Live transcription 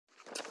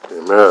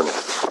Amen.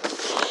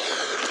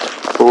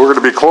 Well, we're going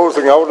to be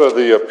closing out of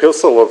the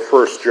epistle of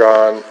 1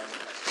 John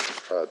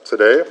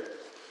today.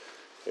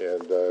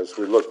 And as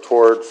we look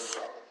towards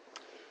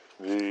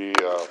the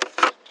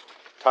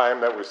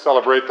time that we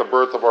celebrate the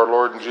birth of our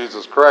Lord and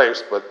Jesus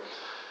Christ, but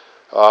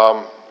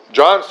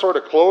John sort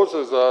of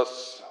closes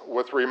us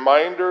with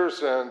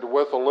reminders and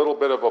with a little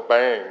bit of a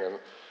bang.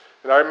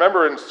 And I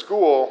remember in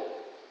school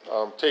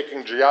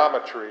taking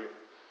geometry.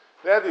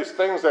 They had these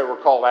things that were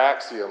called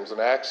axioms, and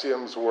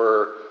axioms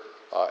were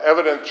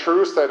evident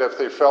truths that if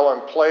they fell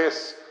in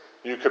place,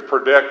 you could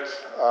predict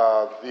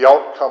the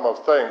outcome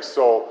of things.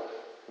 So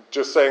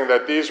just saying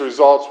that these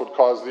results would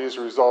cause these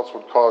results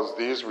would cause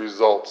these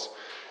results.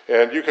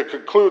 And you could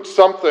conclude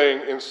something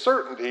in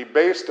certainty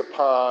based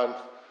upon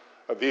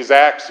these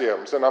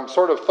axioms. And I'm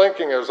sort of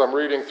thinking as I'm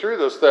reading through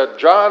this that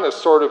John is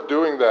sort of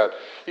doing that.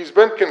 He's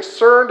been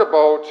concerned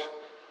about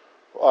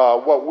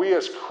what we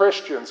as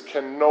Christians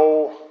can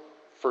know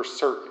for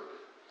certain.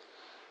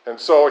 And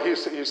so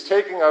he's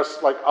taking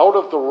us like out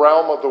of the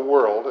realm of the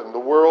world, and the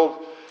world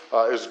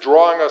is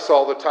drawing us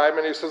all the time,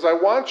 and he says, I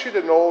want you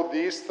to know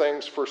these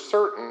things for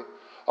certain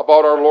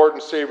about our Lord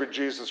and Savior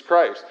Jesus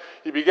Christ.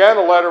 He began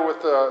a letter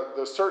with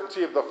the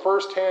certainty of the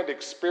first-hand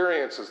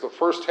experiences, the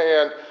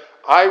first-hand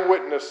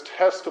eyewitness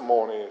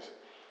testimonies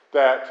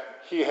that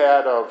he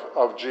had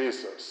of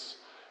Jesus,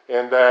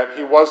 and that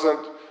he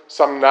wasn't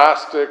some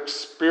Gnostic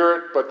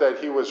spirit, but that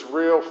he was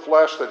real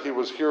flesh, that he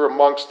was here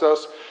amongst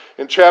us.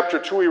 In chapter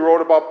 2, he wrote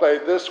about, by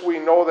this we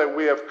know that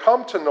we have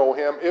come to know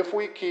him if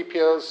we keep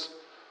his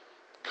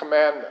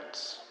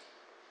commandments.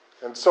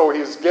 And so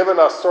he's given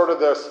us sort of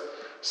this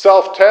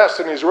self-test,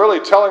 and he's really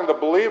telling the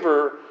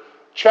believer,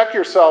 check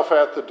yourself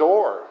at the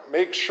door.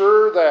 Make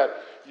sure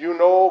that you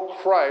know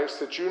Christ,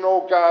 that you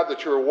know God,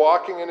 that you're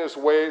walking in his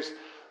ways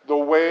the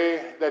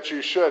way that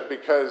you should,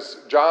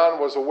 because John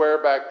was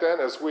aware back then,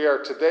 as we are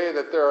today,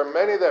 that there are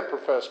many that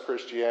profess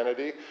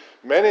Christianity,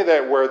 many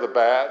that wear the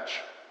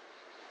badge,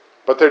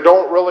 but they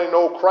don't really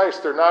know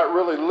Christ. They're not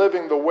really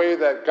living the way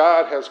that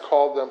God has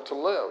called them to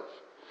live.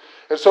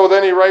 And so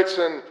then he writes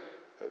in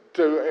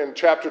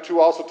chapter 2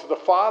 also to the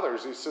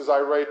fathers. He says, I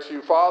write to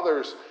you,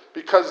 fathers,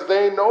 because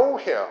they know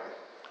him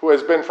who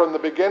has been from the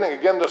beginning.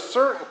 Again, the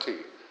certainty.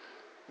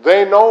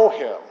 They know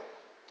him.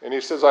 And he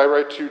says, I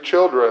write to you,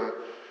 children,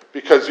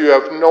 because you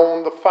have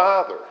known the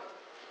Father.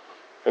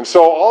 And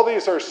so all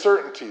these are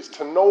certainties.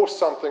 To know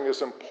something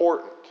is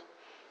important.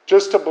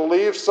 Just to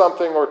believe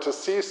something or to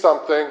see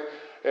something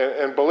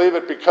and believe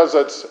it because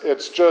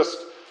it's just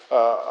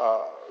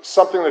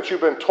something that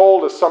you've been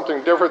told is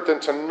something different than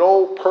to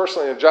know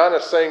personally. And John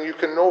is saying you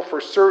can know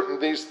for certain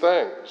these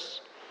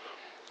things.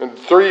 In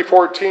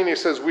 3:14 he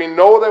says, we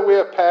know that we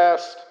have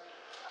passed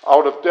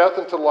out of death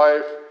into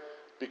life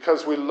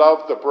because we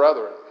love the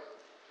brethren.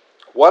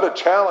 What a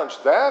challenge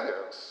that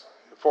is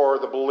for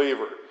the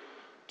believer,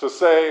 to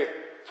say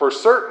for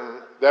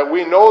certain that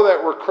we know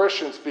that we're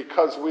Christians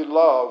because we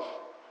love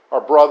our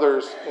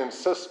brothers and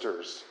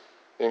sisters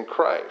in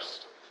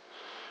Christ.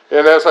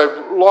 And as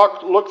I've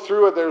looked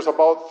through it, there's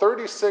about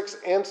 36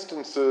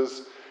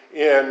 instances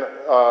in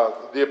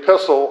the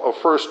epistle of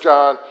 1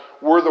 John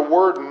where the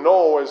word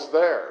know is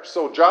there.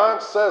 So John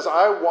says,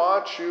 I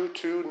want you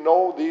to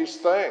know these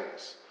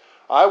things.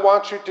 I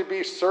want you to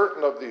be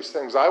certain of these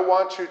things. I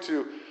want you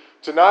to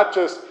not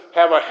just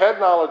have a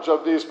head knowledge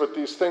of these, but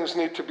these things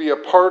need to be a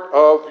part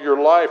of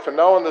your life. And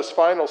now in this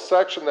final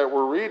section that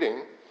we're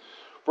reading,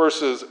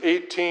 verses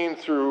 18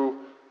 through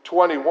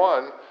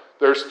 21,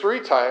 there's 3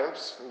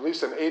 times, at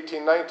least in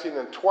 18, 19,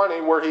 and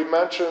 20, where he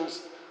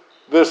mentions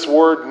this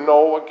word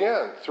know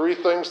again. 3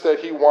 things that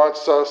he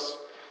wants us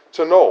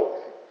to know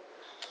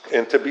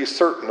and to be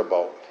certain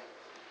about.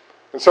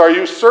 And so are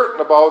you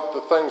certain about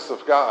the things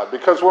of God?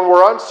 Because when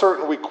we're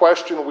uncertain, we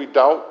question, we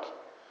doubt.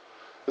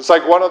 It's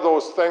like one of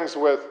those things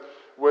with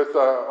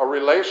a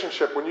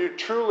relationship. When you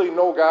truly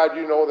know God,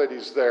 you know that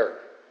he's there.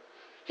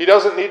 He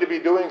doesn't need to be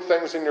doing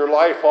things in your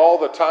life all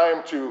the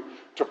time to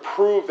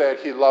prove that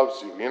he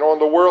loves you. You know, in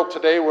the world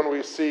today, when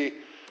we see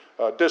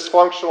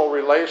dysfunctional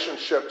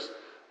relationships,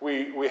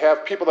 we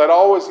have people that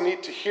always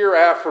need to hear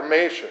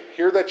affirmation,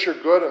 hear that you're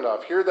good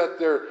enough, hear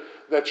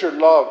that you're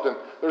loved. And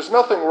there's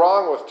nothing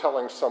wrong with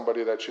telling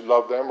somebody that you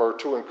love them or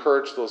to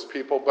encourage those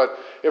people. But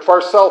if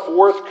our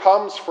self-worth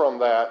comes from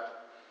that,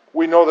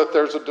 we know that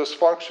there's a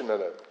dysfunction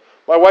in it.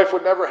 My wife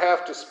would never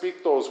have to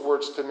speak those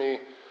words to me,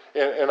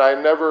 and I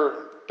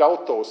never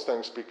doubt those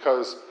things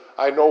because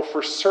I know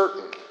for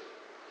certain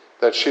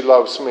that she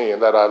loves me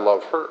and that I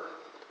love her.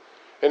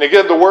 And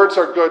again, the words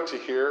are good to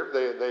hear.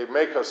 They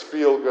make us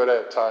feel good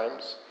at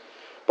times.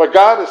 But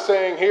God is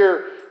saying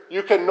here,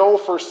 you can know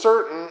for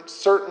certain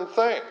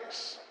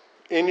things.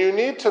 And you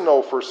need to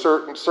know for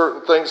certain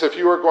things if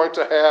you are going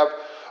to have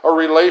a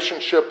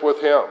relationship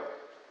with him.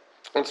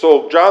 And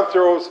so John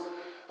throws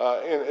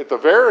at the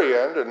very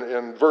end,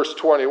 in verse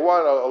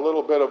 21, a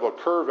little bit of a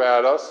curve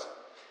at us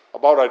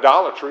about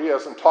idolatry. He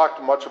hasn't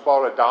talked much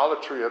about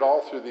idolatry at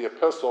all through the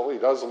epistle. He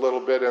does a little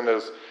bit in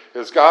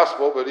his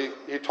gospel, but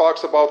he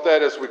talks about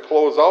that as we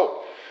close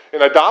out.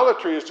 And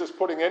idolatry is just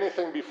putting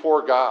anything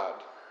before God.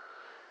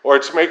 or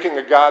it's making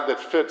a God that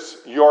fits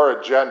your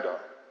agenda.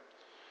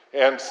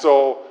 And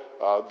so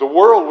the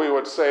world, we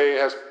would say,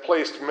 has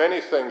placed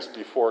many things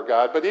before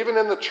God, but even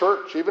in the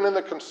church, even in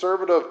the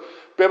conservative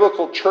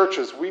biblical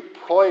churches, we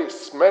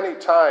place many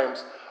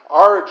times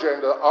our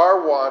agenda,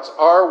 our wants,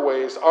 our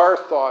ways, our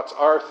thoughts,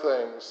 our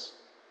things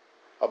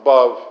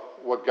above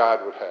what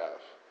God would have.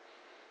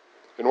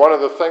 And one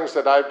of the things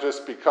that I've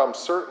just become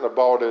certain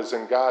about is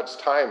in God's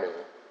timing.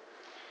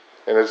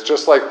 And it's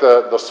just like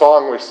the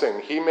song we sing,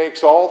 He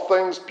makes all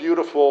things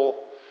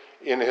beautiful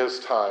in His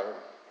time.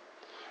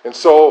 And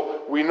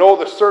so we know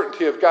the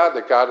certainty of God,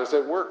 that God is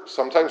at work.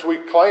 Sometimes we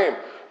claim,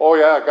 oh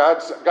yeah,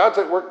 God's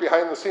at work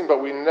behind the scene,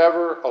 but we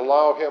never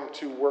allow Him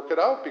to work it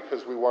out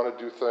because we want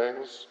to do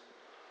things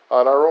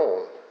on our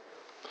own.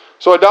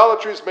 So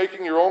idolatry is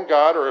making your own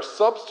God or a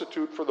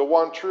substitute for the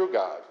one true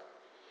God.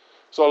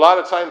 So a lot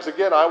of times,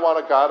 again, I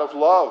want a God of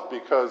love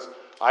because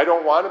I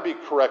don't want to be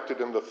corrected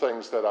in the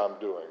things that I'm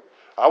doing.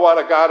 I want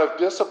a God of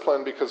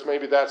discipline because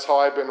maybe that's how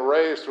I've been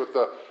raised,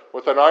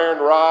 with an iron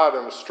rod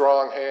and a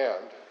strong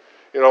hand.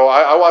 You know,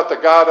 I want the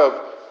God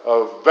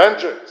of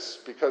vengeance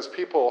because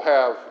people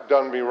have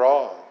done me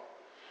wrong.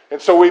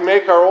 And so we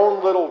make our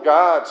own little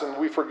gods, and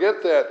we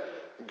forget that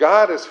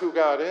God is who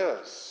God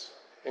is.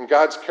 And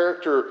God's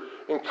character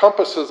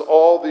encompasses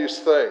all these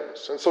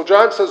things. And so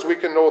John says we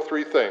can know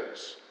three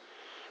things.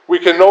 We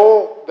can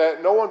know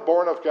that no one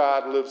born of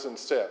God lives in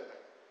sin.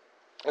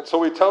 And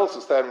so he tells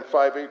us that in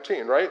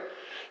 5:18, right?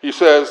 He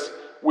says,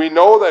 we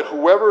know that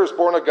whoever is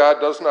born of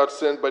God does not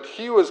sin, but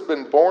he who has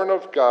been born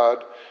of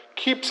God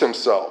keeps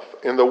himself,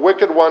 and the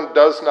wicked one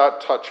does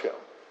not touch him.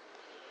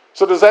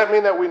 So does that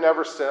mean that we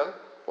never sin?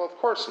 Well, of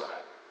course not.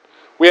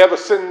 We have a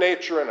sin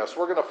nature in us.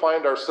 We're going to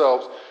find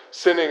ourselves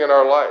sinning in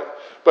our life.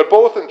 But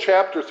both in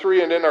chapter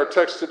 3 and in our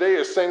text today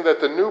is saying that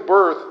the new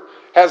birth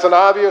has an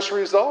obvious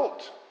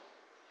result.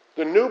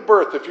 The new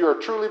birth, if you are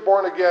truly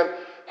born again,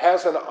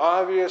 has an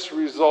obvious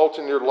result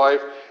in your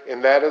life,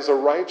 and that is a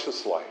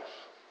righteous life.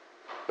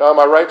 Now, am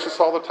I righteous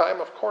all the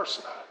time? Of course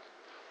not.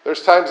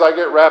 There's times I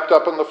get wrapped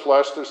up in the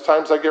flesh. There's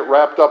times I get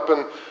wrapped up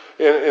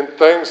in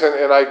things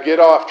and I get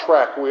off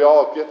track. We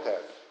all get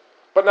that.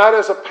 But not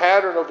as a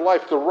pattern of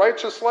life. The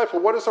righteous life,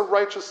 well, what is a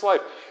righteous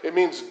life? It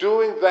means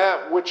doing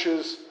that which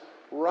is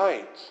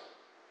right.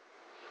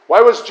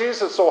 Why was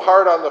Jesus so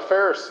hard on the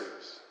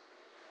Pharisees?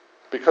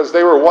 Because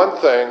they were one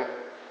thing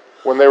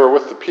when they were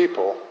with the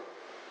people,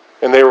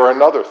 and they were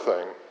another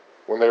thing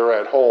when they were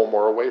at home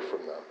or away from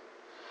them.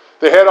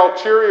 They had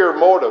ulterior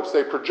motives.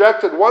 They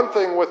projected one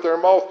thing with their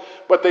mouth,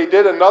 but they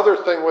did another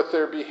thing with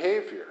their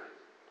behavior.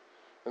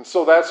 And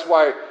so that's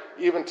why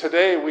even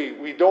today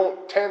we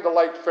don't tend to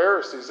like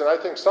Pharisees. And I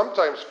think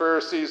sometimes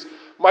Pharisees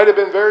might have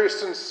been very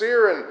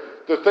sincere in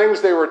the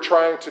things they were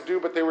trying to do,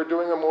 but they were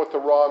doing them with the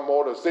wrong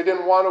motives. They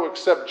didn't want to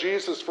accept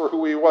Jesus for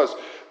who he was.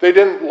 They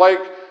didn't like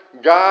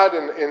God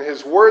and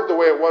his word the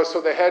way it was,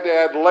 so they had to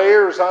add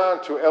layers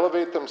on to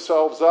elevate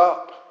themselves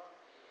up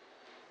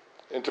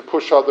and to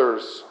push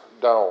others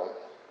down.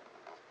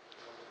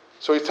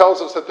 So he tells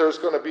us that there's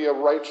going to be a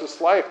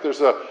righteous life.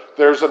 There's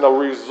a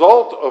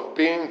result of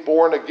being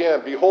born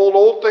again. Behold,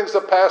 old things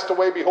have passed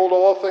away. Behold,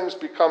 all things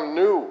become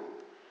new.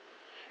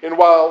 And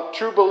while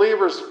true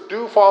believers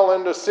do fall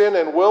into sin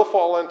and will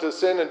fall into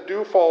sin and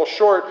do fall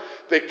short,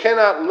 they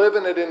cannot live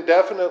in it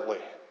indefinitely.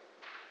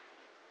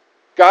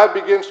 God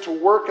begins to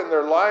work in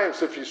their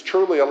lives if he's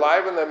truly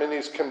alive in them, and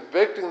he's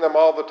convicting them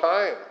all the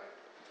time.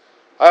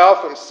 I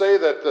often say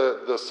that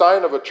the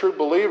sign of a true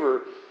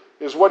believer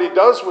is what he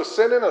does with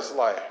sin in his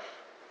life.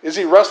 Is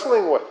he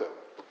wrestling with it?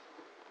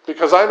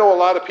 Because I know a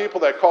lot of people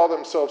that call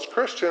themselves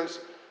Christians,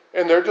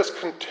 and they're just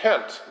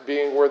content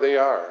being where they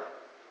are,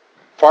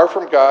 far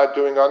from God,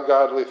 doing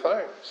ungodly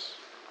things.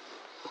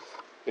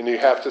 And you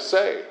have to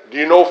say, do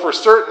you know for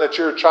certain that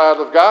you're a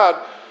child of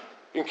God?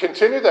 And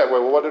continue that way.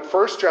 Well, what did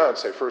 1 John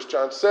say? 1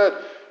 John said,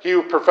 he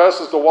who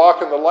professes to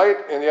walk in the light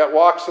and yet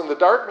walks in the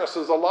darkness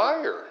is a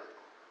liar,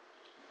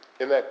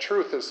 and that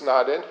truth is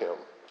not in him.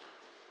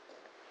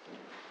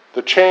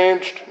 The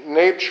changed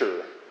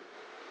nature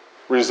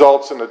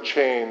results in a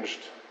changed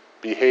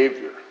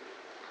behavior.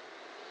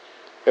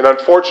 And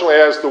unfortunately,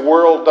 as the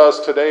world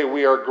does today,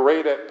 we are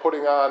great at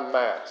putting on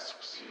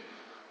masks.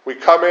 We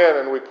come in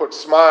and we put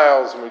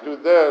smiles and we do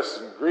this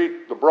and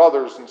greet the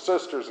brothers and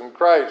sisters in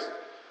Christ.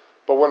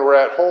 But when we're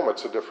at home,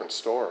 it's a different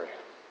story.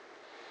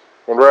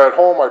 When we're at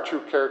home, our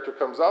true character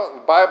comes out.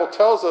 And the Bible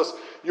tells us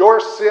your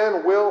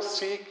sin will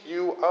seek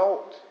you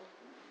out.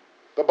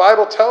 The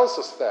Bible tells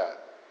us that.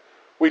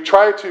 We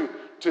try to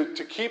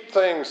keep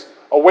things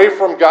away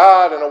from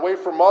God and away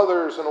from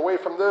others and away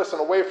from this and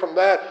away from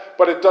that,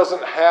 but it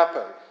doesn't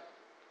happen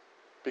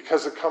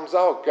because it comes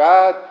out.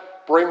 God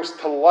brings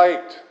to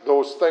light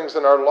those things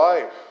in our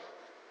life.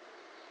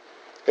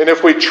 And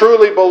if we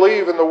truly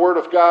believe in the Word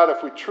of God,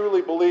 if we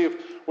truly believe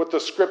what the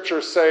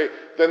Scriptures say,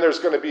 then there's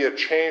going to be a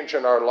change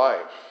in our life.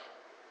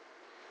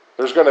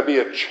 There's going to be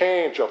a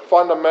change, a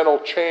fundamental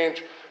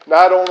change,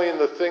 not only in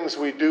the things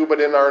we do, but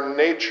in our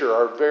nature,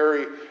 our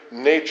very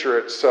nature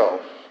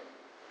itself.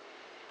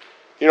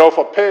 You know, if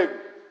a pig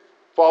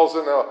falls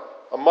in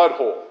a mud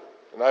hole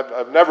And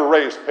I've never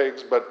raised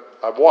pigs, but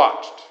I've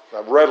watched.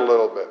 I've read a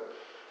little bit.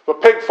 If a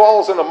pig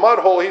falls in a mud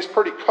hole, he's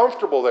pretty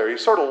comfortable there. He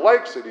sort of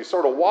likes it. He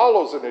sort of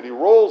wallows in it. He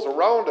rolls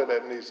around in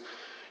it, and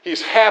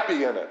he's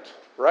happy in it,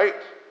 right?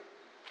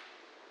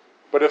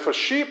 But if a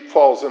sheep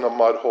falls in a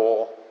mud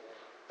hole,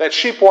 that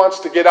sheep wants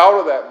to get out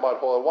of that mud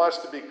hole. It wants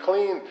to be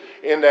clean.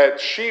 And that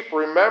sheep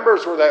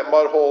remembers where that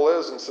mud hole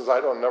is and says, I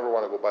don't never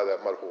want to go by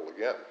that mud hole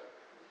again.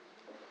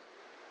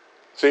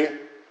 See?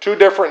 Two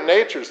different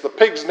natures. The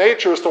pig's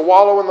nature is to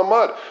wallow in the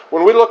mud.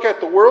 When we look at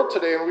the world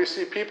today and we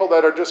see people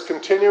that are just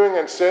continuing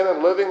in sin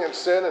and living in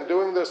sin and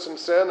doing this in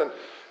sin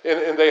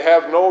and they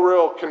have no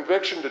real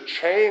conviction to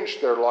change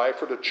their life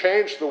or to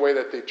change the way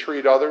that they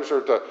treat others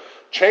or to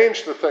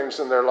change the things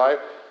in their life,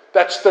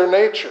 that's their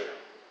nature.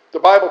 The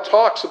Bible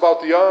talks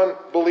about the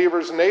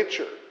unbeliever's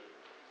nature.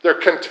 They're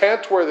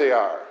content where they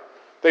are.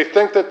 They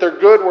think that they're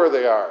good where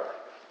they are.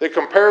 They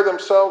compare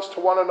themselves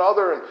to one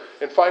another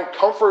and find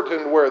comfort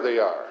in where they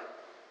are.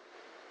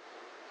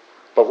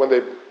 But when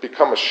they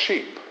become a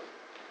sheep,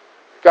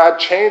 God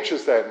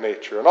changes that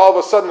nature. And all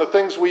of a sudden, the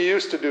things we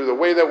used to do, the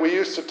way that we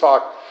used to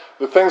talk,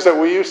 the things that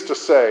we used to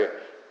say,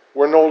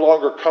 we're no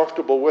longer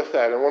comfortable with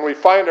that. And when we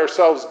find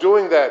ourselves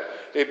doing that,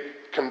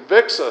 it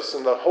convicts us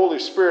and the Holy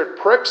Spirit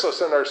pricks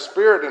us in our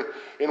spirit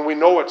and we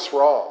know it's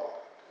wrong.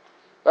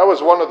 That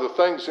was one of the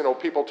things,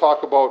 people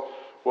talk about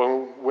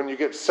when you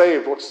get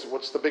saved,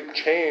 what's the big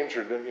change?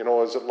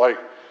 Or, is it like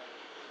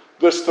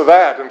this to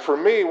that? And for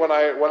me, when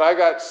I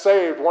got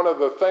saved, one of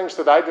the things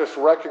that I just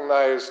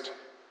recognized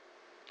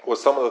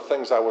was some of the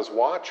things I was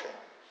watching.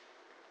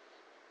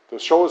 The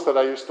shows that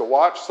I used to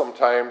watch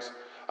sometimes,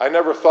 I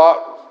never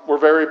thought were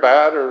very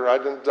bad, or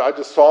I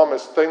just saw them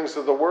as things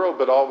of the world,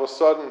 but all of a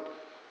sudden,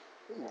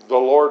 the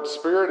Lord's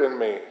Spirit in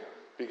me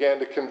began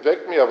to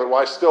convict me of it. Well,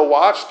 I still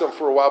watched them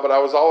for a while, but I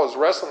was always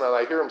wrestling, and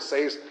I hear him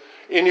say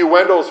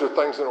innuendos or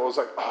things, and it was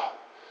like, oh.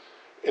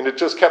 And it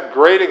just kept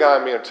grating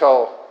on me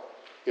until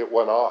it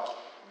went off.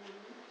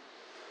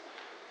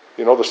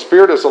 The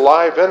Spirit is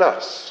alive in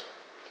us.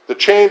 The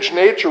changed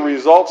nature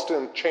results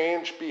in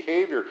changed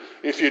behavior.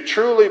 If you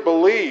truly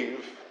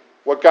believe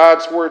what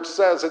God's Word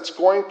says, it's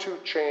going to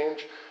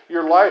change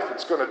your life.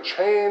 It's going to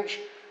change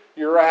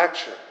your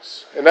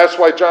actions. And that's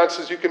why John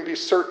says you can be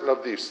certain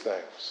of these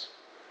things.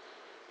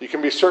 You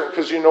can be certain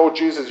because you know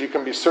Jesus. You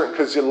can be certain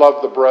because you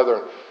love the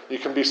brethren. You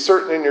can be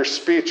certain in your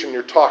speech and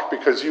your talk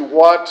because you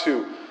want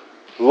to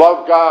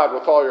love God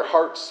with all your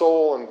heart,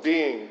 soul, and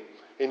being,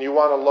 and you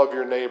want to love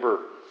your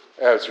neighbor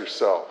as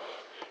yourself.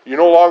 You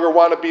no longer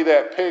want to be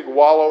that pig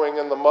wallowing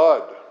in the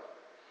mud.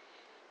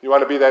 You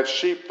want to be that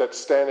sheep that's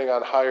standing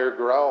on higher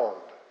ground.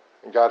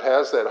 And God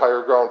has that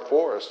higher ground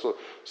for us.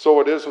 So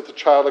it is with the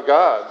child of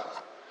God.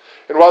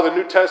 And while the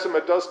New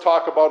Testament does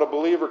talk about a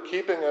believer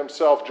keeping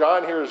himself,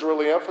 John here is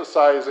really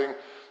emphasizing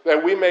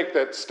that we make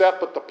that step,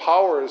 but the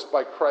power is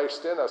by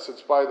Christ in us.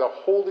 It's by the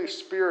Holy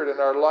Spirit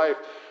in our life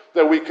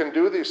that we can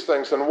do these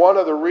things. And one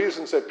of the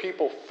reasons that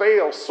people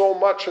fail so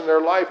much in their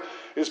life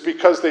is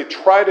because they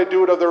try to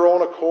do it of their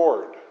own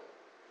accord.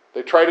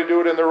 They try to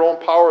do it in their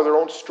own power, their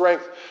own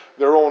strength,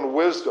 their own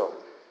wisdom.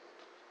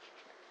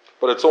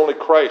 But it's only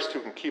Christ who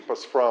can keep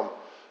us from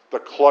the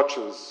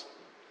clutches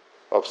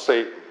of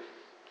Satan.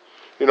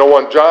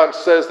 When John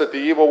says that the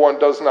evil one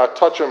does not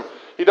touch him,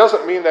 he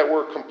doesn't mean that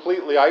we're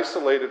completely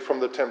isolated from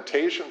the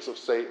temptations of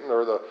Satan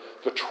or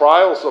the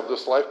trials of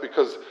this life,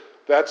 because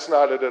that's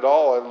not it at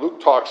all. And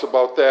Luke talks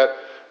about that,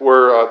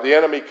 where the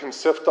enemy can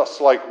sift us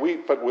like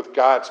wheat, but with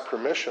God's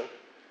permission.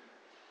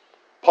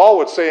 Paul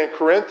would say in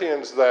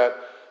Corinthians that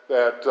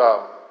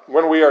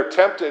when we are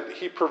tempted,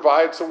 he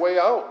provides a way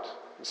out.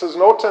 He says,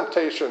 no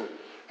temptation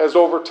has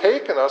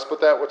overtaken us, but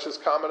that which is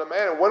common to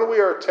man. And when we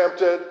are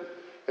tempted,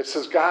 it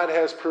says God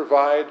has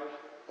provided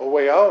a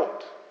way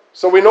out.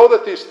 So we know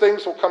that these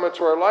things will come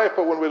into our life,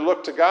 but when we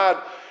look to God,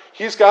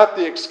 he's got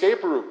the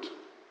escape route.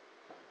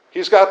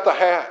 He's got the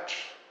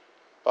hatch.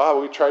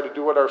 We try to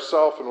do it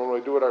ourselves, and when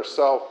we do it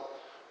ourselves,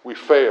 we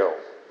fail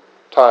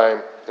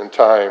time and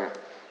time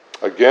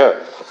again.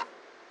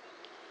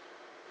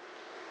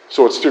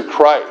 So it's through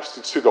Christ,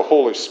 it's through the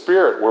Holy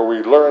Spirit where we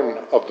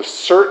learn of the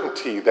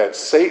certainty that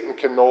Satan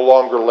can no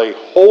longer lay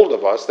hold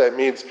of us. That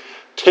means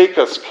take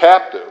us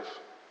captive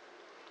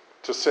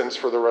to sins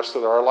for the rest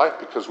of our life,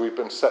 because we've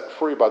been set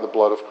free by the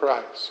blood of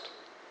Christ.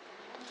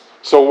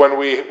 So when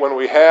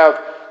we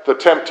have the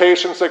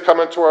temptations that come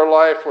into our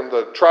life, when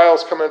the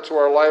trials come into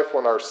our life,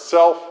 when our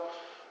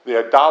the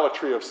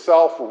idolatry of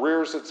self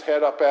rears its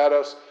head up at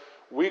us,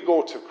 we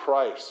go to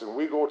Christ and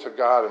we go to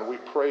God and we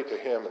pray to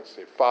him and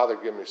say, Father,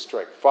 give me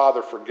strength.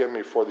 Father, forgive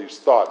me for these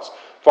thoughts.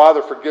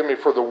 Father, forgive me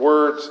for the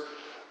words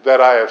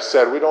that I have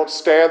said. We don't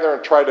stand there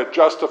and try to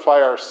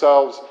justify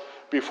ourselves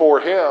before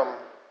him,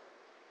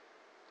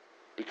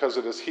 because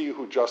it is he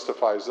who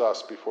justifies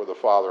us before the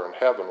Father in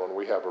heaven when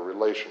we have a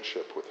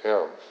relationship with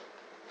him.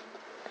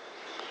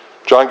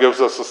 John gives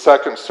us a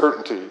second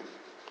certainty.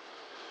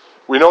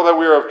 We know that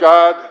we are of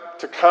God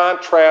to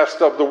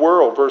contrast of the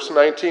world. Verse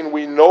 19,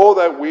 we know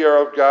that we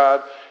are of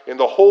God, and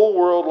the whole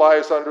world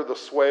lies under the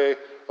sway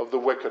of the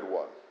wicked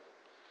one.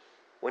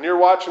 When you're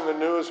watching the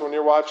news, when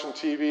you're watching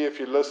TV, if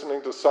you're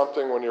listening to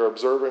something, when you're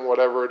observing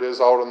whatever it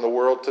is out in the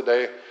world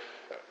today,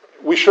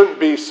 we shouldn't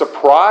be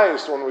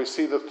surprised when we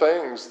see the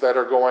things that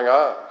are going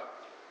on.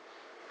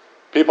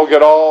 People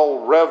get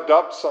all revved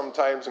up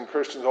sometimes in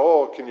Christians.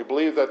 Oh, can you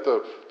believe that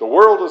the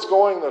world is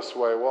going this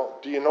way? Well,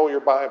 do you know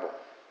your Bible?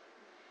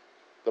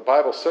 The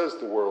Bible says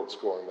the world's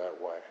going that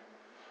way.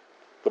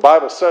 The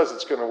Bible says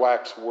it's going to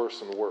wax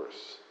worse and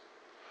worse.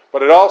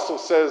 But it also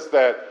says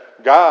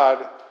that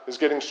God is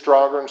getting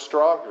stronger and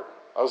stronger.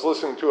 I was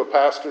listening to a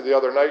pastor the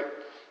other night.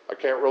 I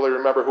can't really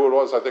remember who it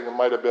was. I think it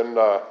might have been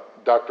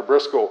Dr.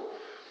 Briscoe.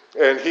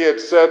 And he had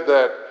said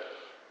that,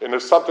 and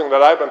it's something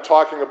that I've been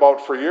talking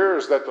about for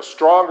years, that the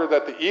stronger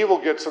that the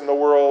evil gets in the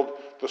world,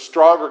 the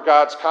stronger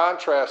God's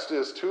contrast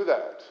is to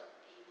that.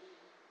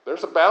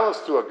 There's a balance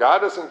to it.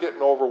 God isn't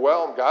getting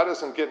overwhelmed. God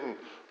isn't getting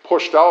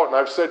pushed out. And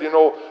I've said,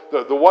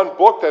 the one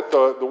book that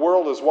the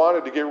world has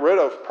wanted to get rid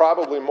of,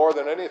 probably more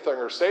than anything,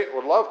 or Satan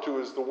would love to,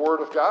 is the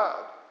Word of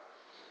God.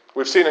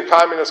 We've seen in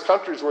communist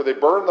countries where they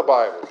burn the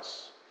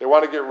Bibles. They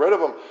want to get rid of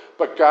them.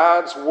 But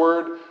God's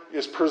Word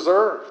is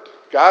preserved.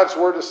 God's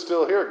Word is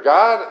still here.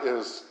 God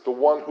is the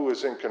one who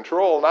is in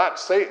control, not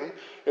Satan.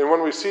 And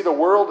when we see the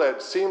world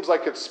that seems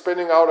like it's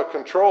spinning out of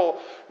control,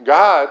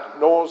 God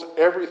knows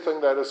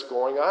everything that is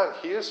going on.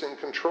 He is in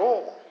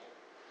control.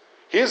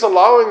 He is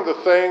allowing the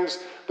things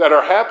that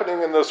are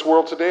happening in this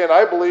world today, and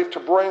I believe, to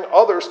bring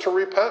others to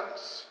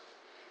repentance.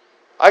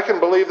 I can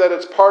believe that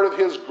it's part of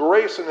His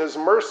grace and His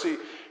mercy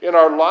in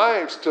our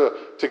lives to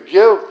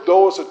give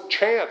those a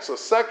chance, a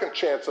second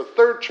chance, a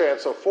third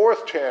chance, a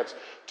fourth chance,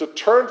 to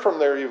turn from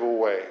their evil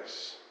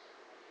ways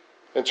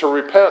and to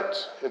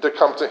repent and to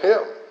come to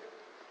Him.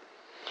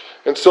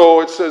 And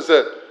so it says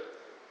that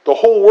the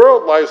whole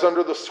world lies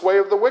under the sway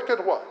of the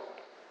wicked one.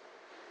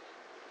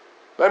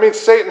 That means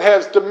Satan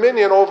has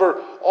dominion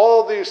over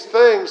all these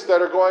things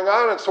that are going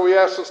on. And so he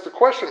asks us the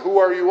question, who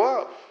are you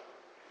of?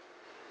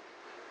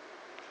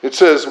 It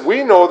says,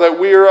 we know that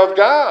we are of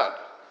God.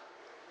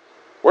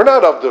 We're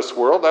not of this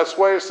world. That's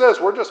why it says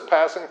we're just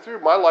passing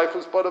through. My life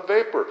is but a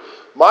vapor.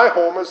 My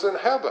home is in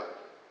heaven.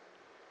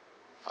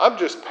 I'm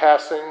just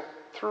passing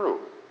through.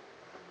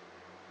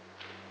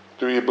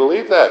 Do you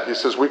believe that? He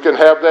says we can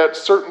have that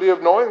certainty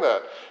of knowing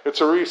that.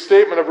 It's a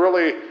restatement of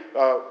really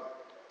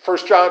 1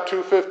 John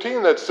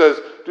 2:15 that says,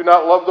 do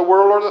not love the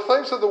world or the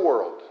things of the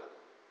world.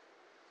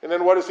 And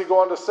then what does he go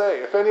on to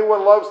say? If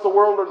anyone loves the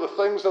world or the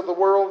things of the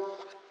world,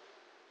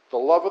 the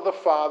love of the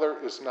Father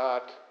is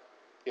not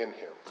in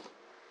him.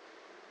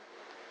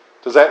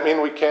 Does that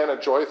mean we can't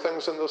enjoy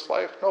things in this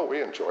life? No,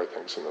 we enjoy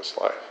things in this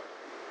life.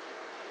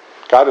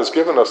 God has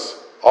given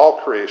us all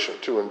creation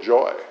to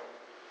enjoy.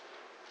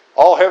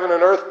 All heaven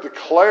and earth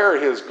declare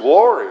His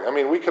glory. I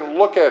mean, we can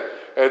look at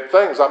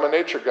things. I'm a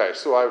nature guy,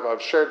 so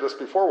I've shared this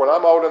before. When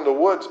I'm out in the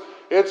woods,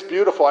 it's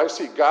beautiful. I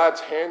see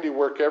God's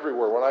handiwork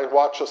everywhere. When I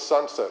watch a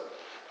sunset,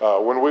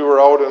 when we were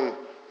out in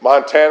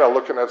Montana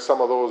looking at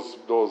some of those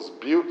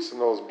buttes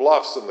and those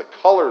bluffs and the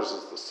colors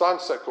as the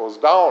sunset goes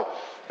down,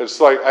 it's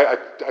like I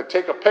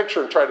take a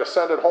picture and try to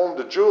send it home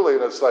to Julie,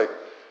 and it's like,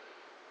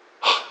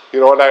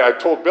 and I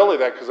told Billy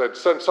that because I'd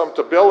sent some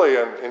to Billy,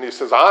 and he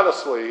says,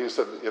 honestly, he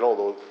said,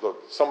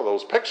 some of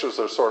those pictures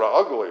are sort of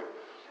ugly.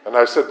 And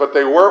I said, but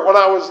they weren't when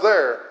I was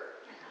there.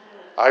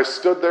 I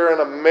stood there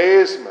in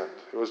amazement.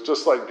 It was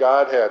just like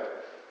God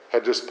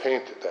had just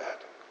painted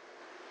that.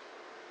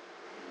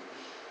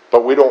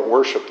 But we don't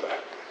worship that.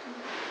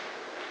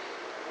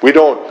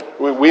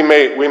 We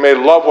may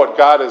love what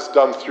God has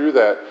done through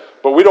that,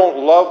 but we don't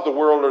love the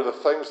world or the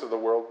things of the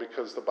world,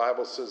 because the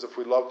Bible says if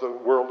we love the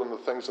world and the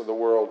things of the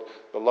world,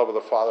 the love of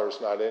the Father is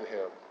not in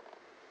Him.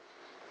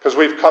 Because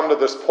we've come to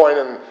this point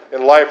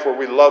in life where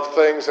we love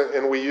things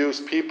and we use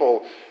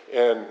people,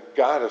 and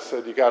God has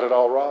said you got it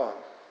all wrong.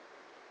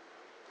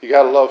 You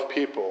got to love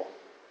people,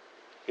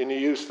 and you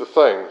use the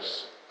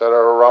things that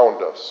are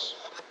around us.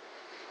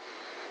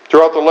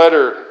 Throughout the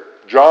letter,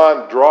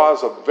 John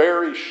draws a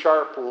very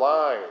sharp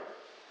line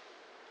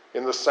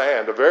in the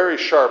sand, a very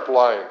sharp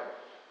line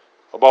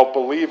about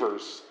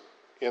believers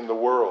in the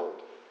world.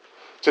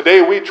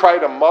 Today we try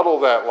to muddle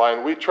that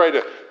line. We try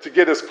to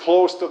get as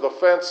close to the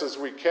fence as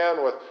we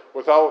can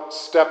without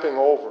stepping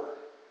over.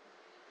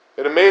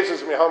 It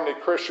amazes me how many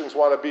Christians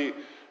want to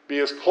be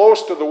as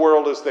close to the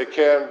world as they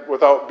can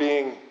without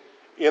being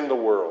in the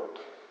world.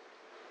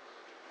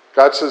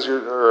 John says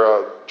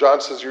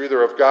you're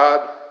either of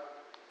God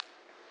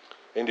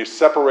and you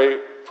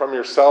separate from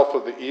yourself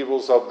with the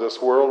evils of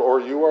this world, or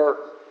you are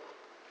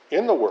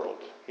in the world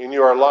and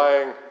you are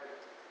lying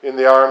in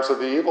the arms of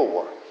the evil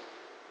one.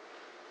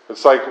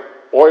 It's like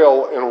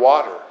oil and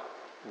water.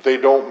 They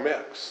don't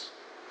mix.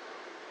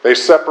 They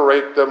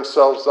separate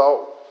themselves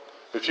out.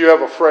 If you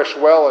have a fresh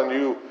well and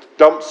you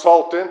dump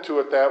salt into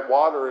it, that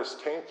water is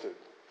tainted.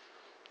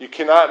 You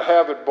cannot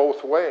have it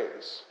both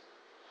ways.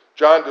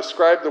 John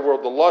described the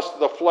world, the lust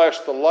of the flesh,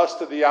 the lust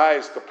of the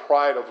eyes, the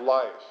pride of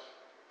life.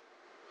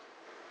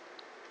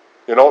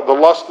 The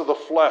lust of the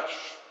flesh,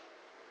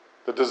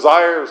 the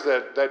desires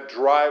that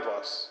drive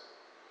us.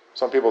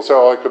 Some people say,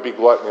 oh, it could be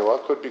gluttony. Well,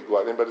 it could be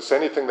gluttony, but it's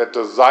anything that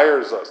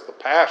desires us, the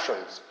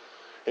passions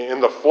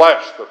in the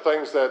flesh, the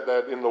things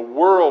that in the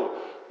world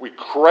we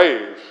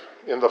crave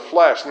in the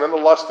flesh. And then the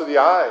lust of the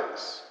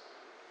eyes,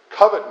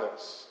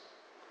 covetousness,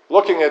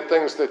 looking at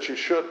things that you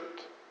shouldn't.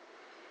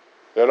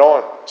 You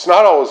know, it's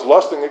not always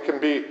lusting. It can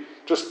be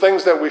just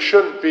things that we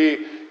shouldn't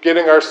be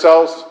getting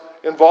ourselves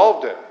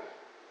involved in.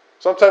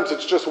 Sometimes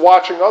it's just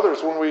watching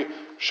others when we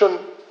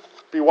shouldn't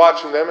be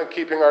watching them and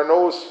keeping our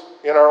nose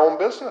in our own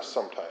business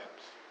sometimes.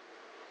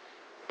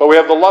 But we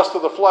have the lust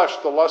of the flesh,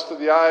 the lust of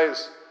the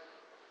eyes,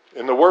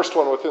 and the worst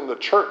one within the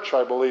church,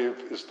 I believe,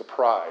 is the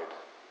pride.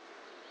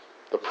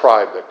 The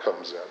pride that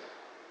comes in.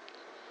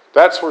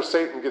 That's where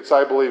Satan gets,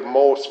 I believe,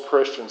 most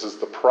Christians, is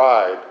the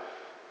pride.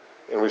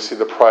 And we see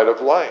the pride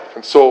of life.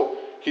 And so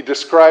he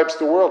describes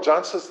the world.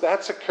 John says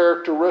that's a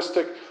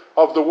characteristic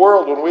of the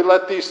world. When we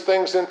let these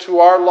things into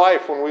our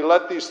life, when we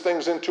let these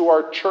things into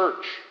our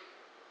church,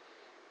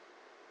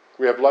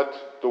 we have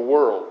let the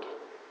world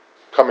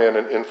come in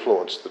and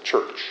influence the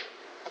church.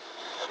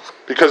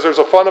 Because there's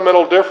a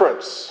fundamental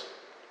difference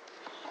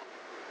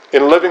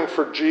in living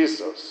for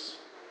Jesus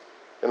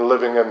and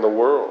living in the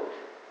world.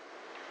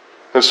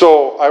 And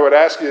so I would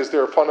ask you, is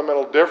there a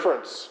fundamental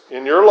difference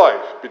in your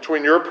life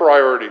between your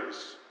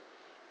priorities,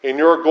 in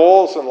your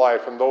goals in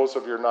life, and those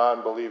of your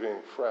non-believing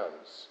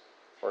friends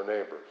or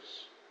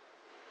neighbors?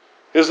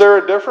 Is there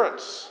a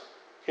difference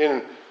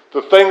in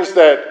the things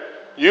that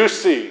you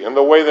see and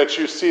the way that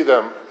you see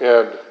them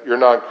and your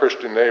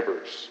non-Christian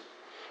neighbors?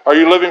 Are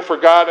you living for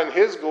God and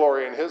His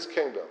glory and His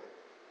kingdom?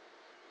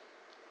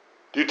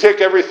 Do you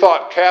take every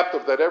thought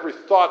captive, that every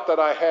thought that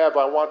I have,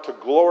 I want to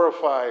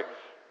glorify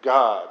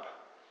God?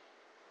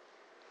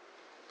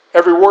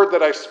 Every word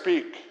that I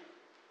speak,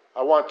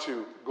 I want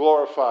to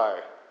glorify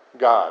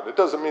God. It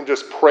doesn't mean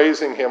just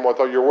praising Him with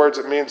all your words.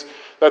 It means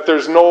that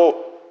there's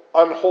no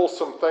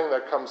unwholesome thing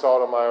that comes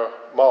out of my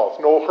mouth.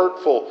 No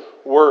hurtful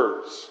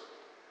words.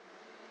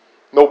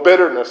 No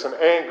bitterness and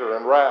anger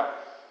and wrath.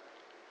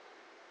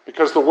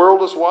 Because the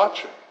world is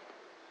watching.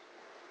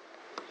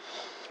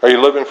 Are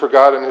you living for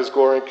God and His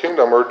glory and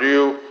kingdom? Or do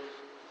you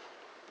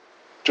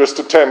just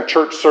attend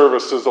church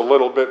services a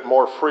little bit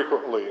more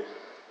frequently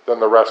than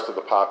the rest of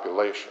the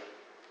population?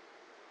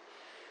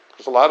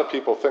 Because a lot of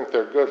people think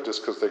they're good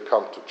just because they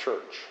come to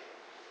church.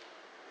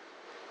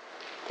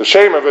 The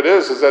shame of it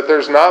is that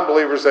there's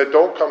non-believers that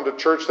don't come to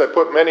church that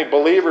put many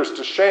believers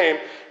to shame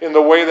in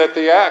the way that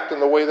they act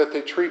and the way that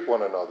they treat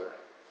one another.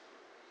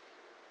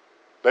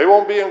 They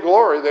won't be in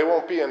glory, they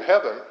won't be in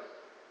heaven,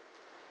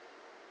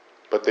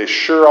 but they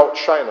sure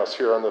outshine us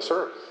here on this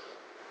earth.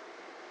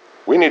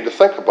 We need to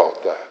think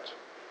about that.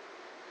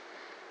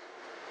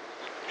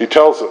 He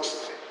tells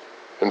us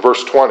in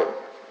verse 20,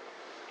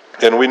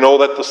 and we know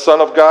that the Son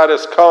of God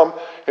has come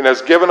and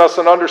has given us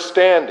an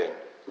understanding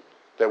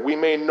that we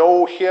may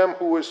know Him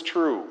who is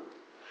true.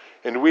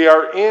 And we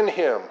are in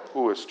Him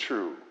who is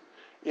true,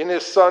 in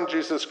His Son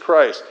Jesus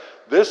Christ.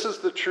 This is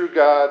the true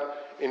God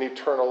in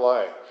eternal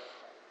life.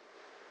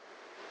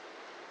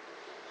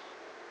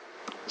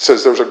 It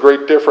says there's a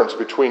great difference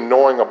between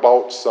knowing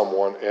about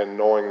someone and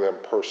knowing them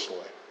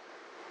personally.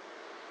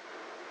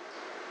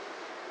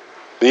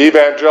 The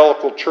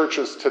evangelical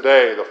churches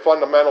today, the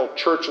fundamental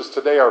churches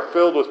today, are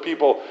filled with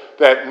people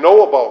that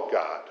know about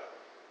God.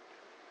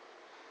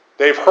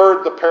 They've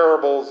heard the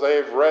parables,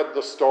 they've read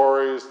the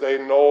stories, they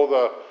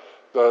know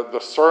the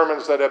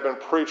sermons that have been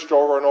preached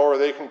over and over.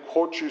 They can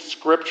quote you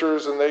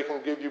scriptures and they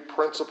can give you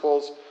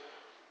principles.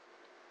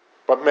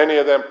 But many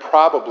of them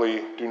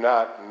probably do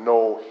not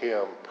know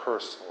Him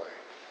personally.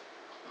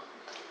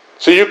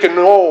 So you can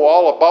know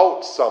all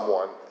about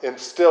someone and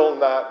still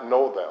not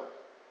know them.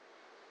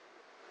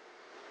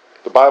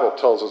 The Bible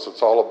tells us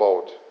it's all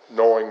about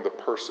knowing the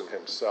person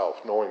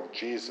himself, knowing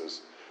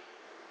Jesus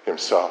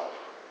himself.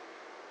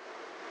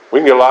 We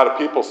can get a lot of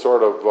people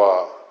sort of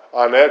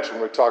on edge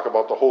when we talk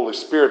about the Holy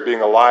Spirit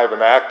being alive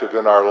and active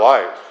in our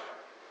life,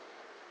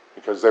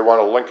 because they want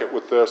to link it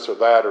with this or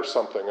that or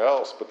something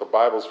else. But the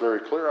Bible's very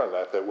clear on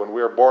that when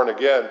we are born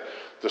again,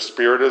 the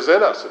Spirit is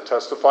in us. It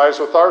testifies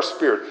with our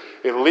spirit.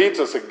 It leads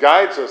us, it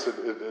guides us,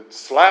 it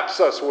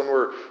slaps us when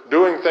we're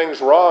doing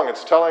things wrong.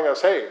 It's telling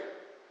us, hey,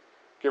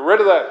 get rid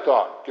of that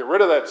thought, get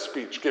rid of that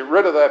speech, get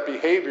rid of that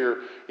behavior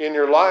in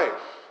your life.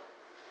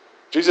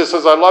 Jesus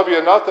says, I love you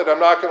enough that I'm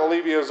not going to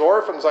leave you as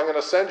orphans. I'm going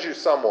to send you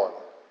someone.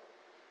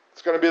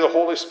 It's going to be the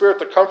Holy Spirit,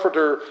 the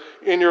comforter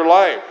in your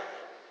life.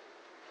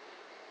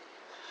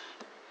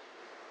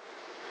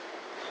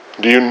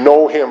 Do you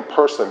know Him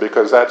personally?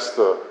 Because that's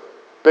the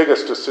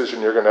biggest decision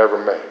you're going to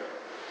ever make.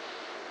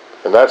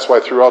 And that's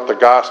why throughout the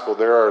gospel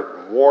there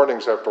are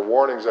warnings after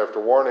warnings after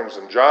warnings,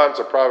 and John's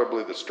are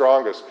probably the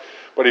strongest.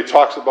 But he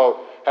talks about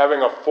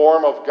having a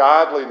form of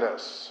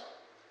godliness,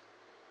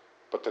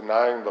 but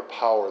denying the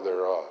power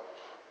thereof.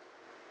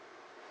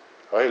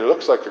 Right? He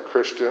looks like a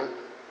Christian,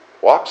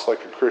 walks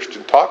like a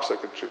Christian, talks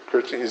like a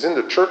Christian. He's in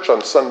the church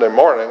on Sunday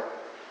morning,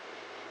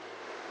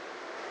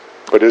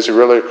 but is he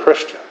really a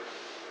Christian?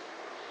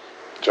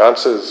 John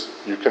says,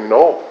 you can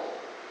know.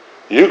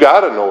 You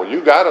got to know.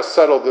 You got to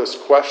settle this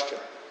question.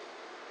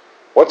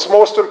 What's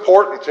most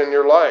important in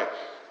your life?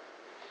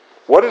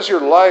 What does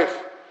your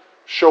life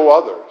show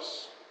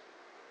others?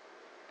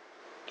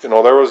 You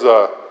know, there was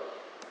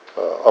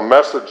a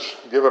message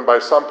given by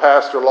some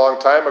pastor a long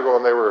time ago,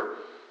 and they were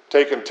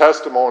taking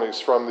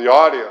testimonies from the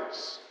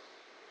audience.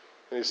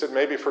 And he said,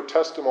 maybe for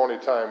testimony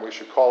time, we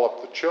should call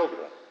up the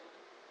children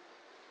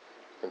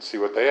and see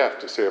what they have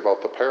to say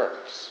about the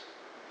parents.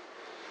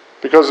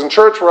 Because in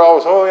church, we're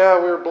always, oh yeah,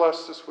 we were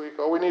blessed this week.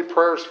 Oh, we need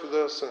prayers for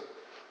this. And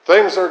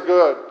things are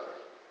good.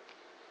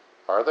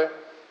 Are they?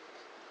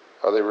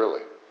 Are they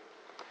really?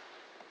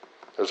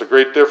 There's a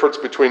great difference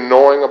between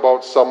knowing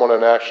about someone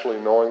and actually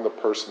knowing the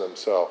person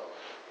himself.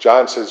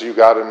 John says you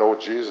got to know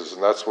Jesus,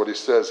 and that's what he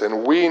says.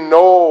 And we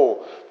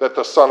know that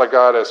the Son of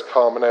God has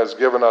come and has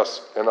given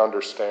us an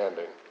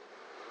understanding.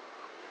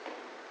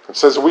 It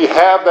says we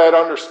have that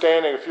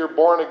understanding. If you're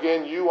born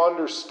again, you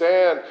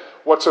understand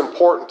what's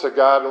important to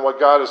God and what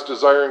God is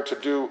desiring to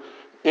do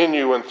in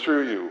you and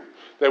through you.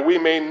 That we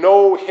may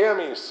know him,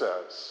 he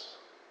says.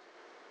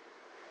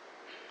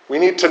 We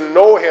need to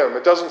know him.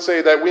 It doesn't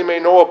say that we may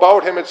know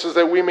about him. It says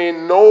that we may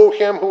know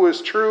him who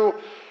is true,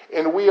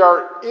 and we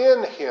are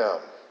in him.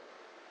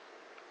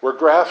 We're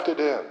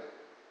grafted in,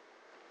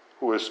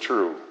 who is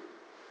true.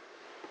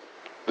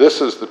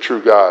 This is the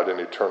true God in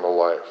eternal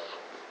life.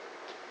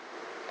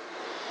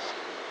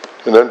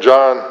 And then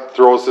John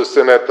throws this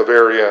in at the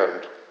very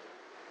end.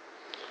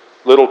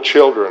 Little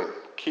children,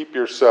 keep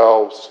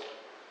yourselves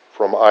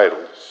from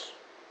idols.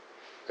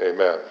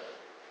 Amen.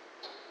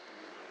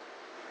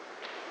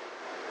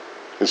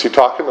 Is he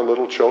talking to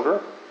little children?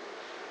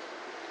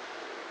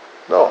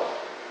 No.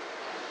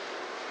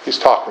 He's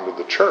talking to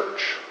the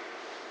church.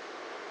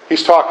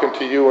 He's talking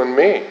to you and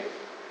me.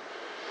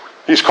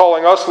 He's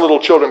calling us little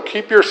children.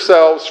 Keep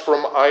yourselves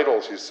from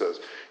idols, he says.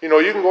 You know,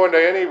 you can go into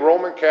any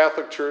Roman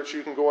Catholic church.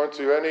 You can go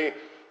into any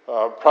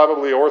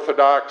probably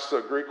Orthodox,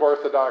 Greek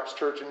Orthodox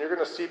church, and you're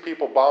going to see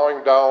people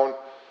bowing down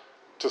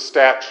to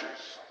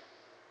statues.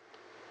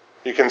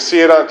 You can see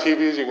it on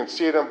TVs. You can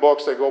see it in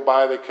books. They go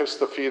by. They kiss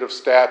the feet of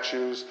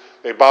statues.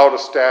 They bow to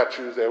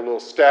statues. They have little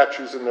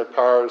statues in their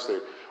cars. They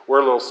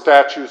wear little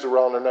statues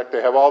around their neck.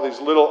 They have all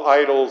these little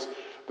idols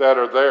that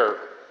are there.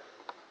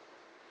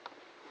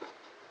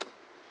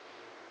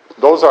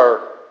 Those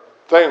are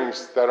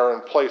things that are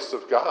in place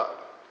of God.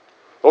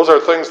 Those are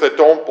things that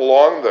don't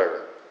belong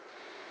there.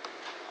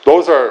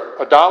 Those are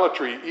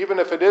idolatry. Even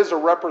if it is a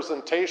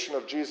representation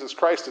of Jesus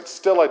Christ, it's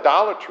still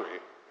idolatry.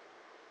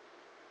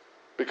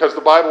 Because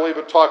the Bible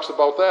even talks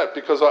about that.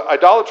 Because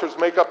idolaters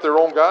make up their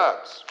own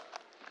gods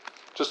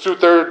to suit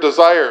their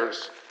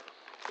desires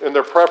and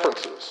their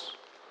preferences.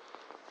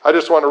 I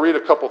just want to read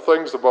a couple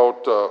things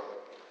about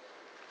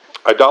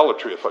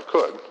idolatry, if I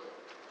could.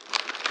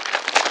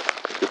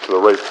 Get to the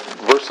right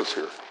verses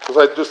here. Because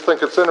I just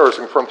think it's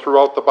interesting from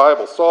throughout the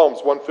Bible.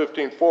 Psalms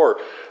 115:4.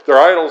 Their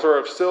idols are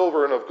of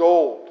silver and of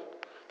gold.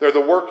 They're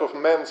the work of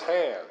men's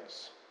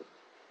hands.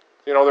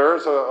 You know, there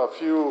is a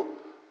few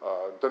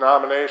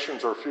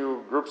denominations or a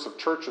few groups of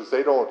churches,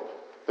 they don't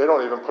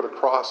even put a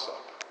cross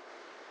up.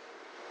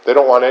 They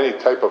don't want any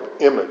type of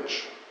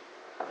image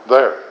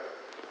there.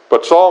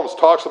 But Psalms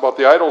talks about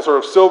the idols are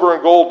of silver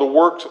and gold, the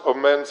works of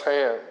men's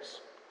hands.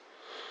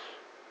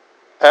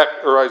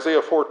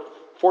 Isaiah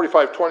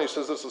 45:20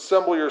 says this,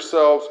 assemble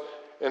yourselves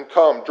and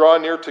come, draw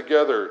near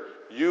together,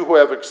 you who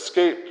have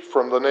escaped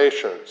from the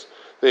nations.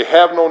 They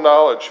have no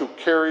knowledge who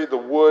carry the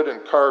wood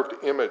and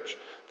carved image.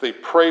 They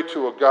pray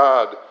to a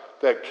God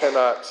that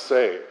cannot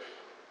save.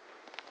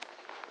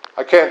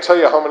 I can't tell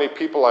you how many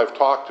people I've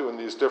talked to in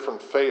these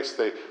different faiths.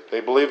 They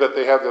believe that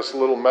they have this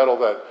little medal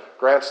that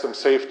grants them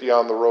safety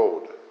on the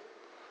road.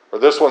 Or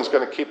this one's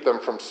going to keep them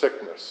from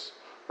sickness.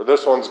 Or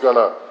this one's going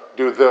to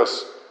do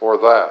this or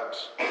that.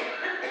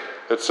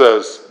 It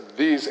says,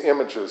 these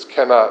images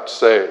cannot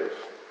save.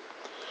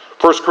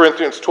 1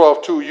 Corinthians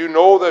 12:2, you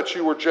know that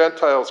you were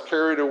Gentiles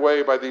carried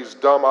away by these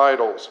dumb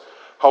idols,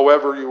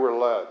 however you were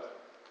led.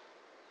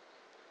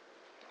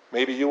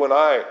 Maybe you and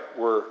I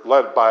were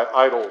led by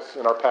idols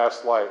in our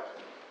past life.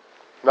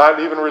 Not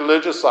even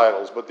religious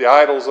idols, but the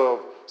idols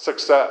of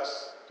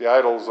success, the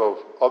idols of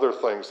other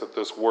things that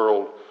this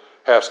world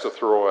has to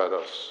throw at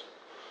us.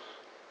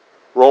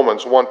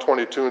 Romans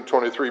 1:22 and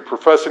 23,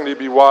 professing to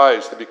be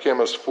wise, they became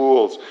as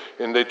fools,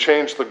 and they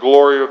changed the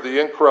glory of the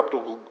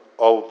incorruptible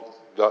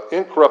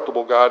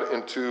God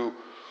into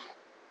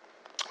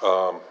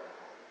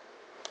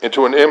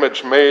an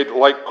image made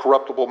like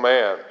corruptible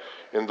man,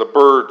 in the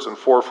birds and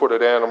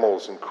four-footed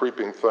animals and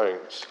creeping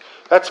things.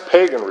 That's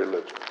pagan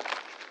religion.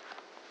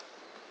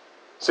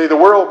 See, the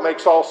world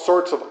makes all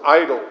sorts of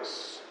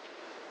idols,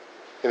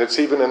 and it's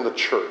even in the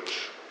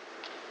church.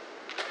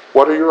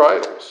 What are your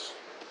idols?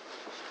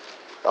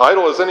 An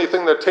idol is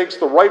anything that takes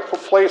the rightful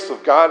place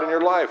of God in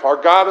your life. Our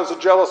God is a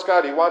jealous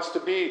God. He wants to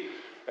be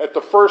at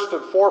the first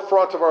and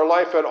forefront of our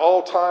life at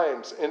all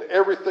times, in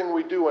everything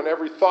we do and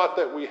every thought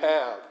that we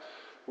have.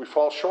 We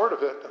fall short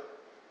of it.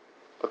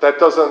 But that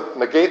doesn't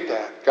negate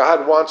that.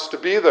 God wants to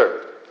be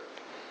there.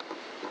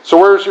 So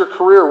where's your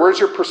career? Where's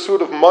your pursuit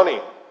of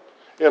money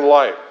in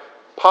life?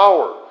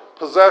 Power,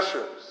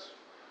 possessions.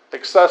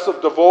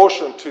 excessive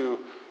devotion to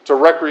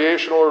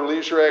recreational or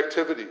leisure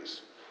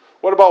activities?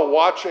 What about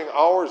watching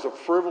hours of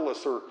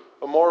frivolous or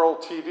immoral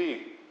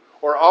TV,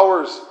 or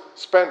hours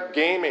spent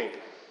gaming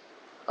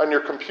on your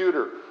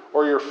computer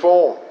or your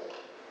phone,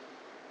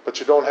 but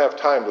you don't have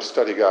time to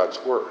study God's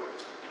Word?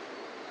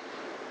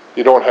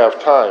 You don't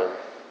have time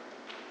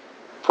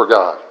for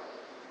God.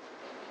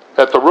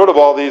 At the root of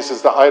all these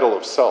is the idol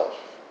of self.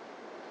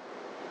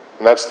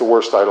 And that's the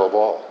worst idol of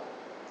all.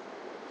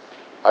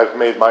 I've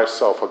made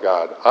myself a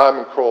God. I'm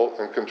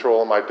in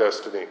control of my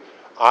destiny.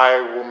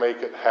 I will make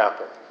it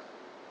happen.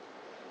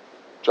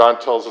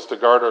 John tells us to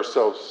guard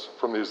ourselves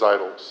from these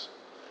idols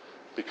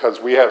because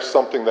we have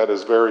something that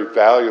is very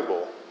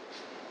valuable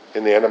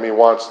and the enemy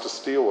wants to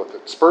steal with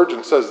it.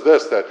 Spurgeon says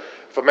this, that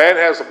if a man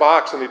has a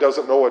box and he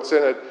doesn't know what's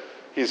in it,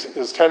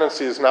 his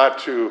tendency is not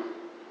to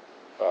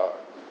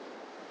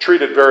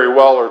treat it very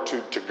well or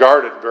to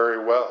guard it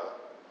very well.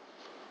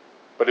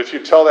 But if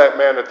you tell that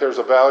man that there's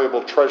a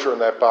valuable treasure in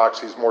that box,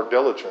 he's more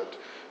diligent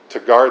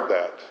to guard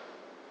that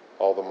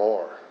all the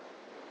more.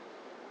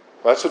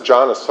 That's what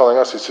John is telling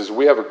us. He says,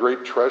 we have a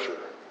great treasure.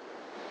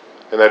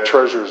 And that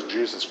treasure is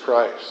Jesus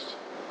Christ.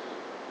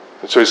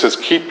 And so he says,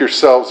 keep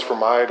yourselves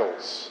from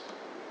idols.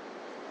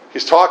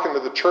 He's talking to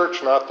the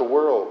church, not the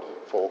world,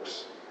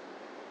 folks.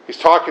 He's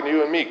talking to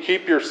you and me.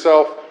 Keep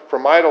yourself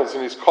from idols.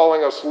 And he's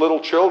calling us little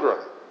children.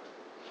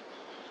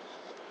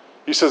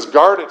 He says,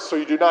 guard it so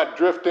you do not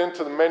drift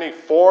into the many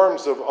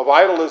forms of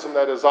idolism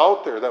that is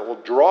out there that will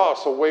draw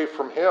us away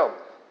from him.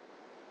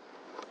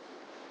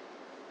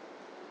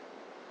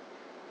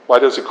 Why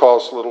does he call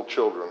us little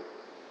children?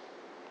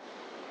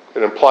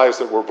 It implies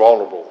that we're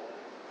vulnerable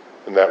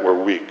and that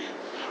we're weak.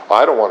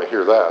 I don't want to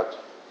hear that.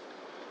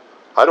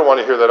 I don't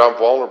want to hear that I'm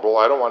vulnerable.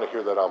 I don't want to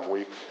hear that I'm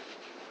weak.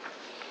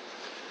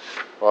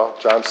 Well,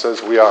 John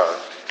says we are.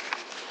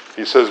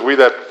 He says we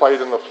that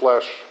fight in the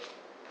flesh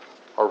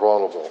are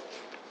vulnerable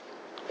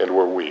and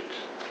we're weak.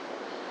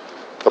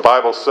 The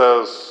Bible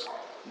says,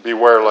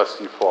 beware lest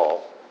ye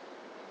fall.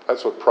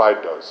 That's what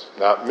pride does,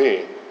 not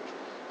me.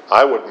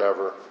 I would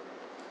never.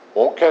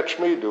 Won't catch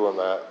me doing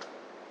that.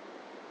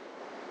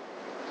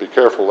 Be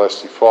careful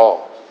lest you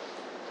fall.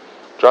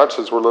 John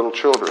says we're little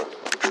children.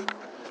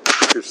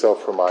 Keep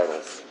yourself from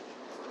idols.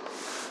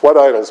 What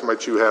idols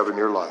might you have in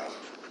your life?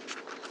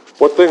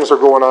 What things are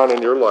going on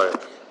in your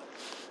life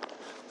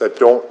that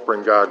don't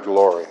bring God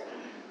glory,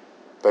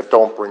 that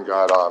don't bring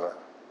God honor?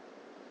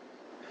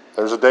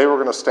 There's a day we're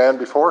going to stand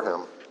before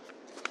him.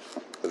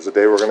 There's a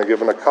day we're going to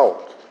give an account.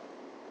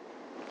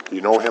 Do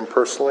you know him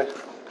personally?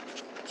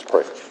 Let's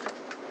pray.